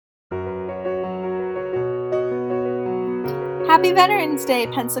Happy Veterans Day,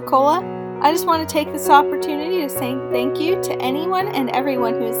 Pensacola! I just want to take this opportunity to say thank you to anyone and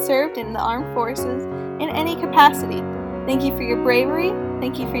everyone who has served in the armed forces in any capacity. Thank you for your bravery,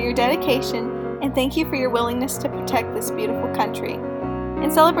 thank you for your dedication, and thank you for your willingness to protect this beautiful country.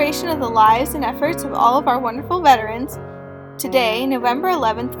 In celebration of the lives and efforts of all of our wonderful veterans, today, November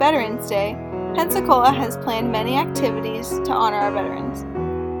 11th, Veterans Day, Pensacola has planned many activities to honor our veterans.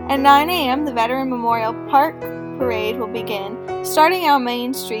 At 9 a.m., the Veteran Memorial Park Parade will begin, starting on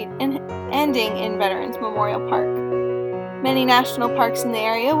Main Street and ending in Veterans Memorial Park. Many national parks in the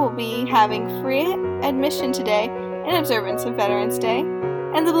area will be having free admission today in observance of Veterans Day,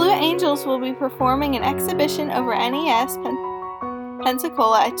 and the Blue Angels will be performing an exhibition over NES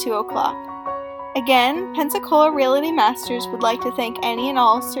Pensacola at 2 o'clock. Again, Pensacola Realty Masters would like to thank any and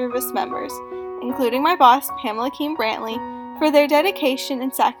all service members, including my boss, Pamela Keene Brantley, for their dedication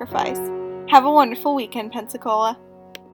and sacrifice. Have a wonderful weekend, Pensacola.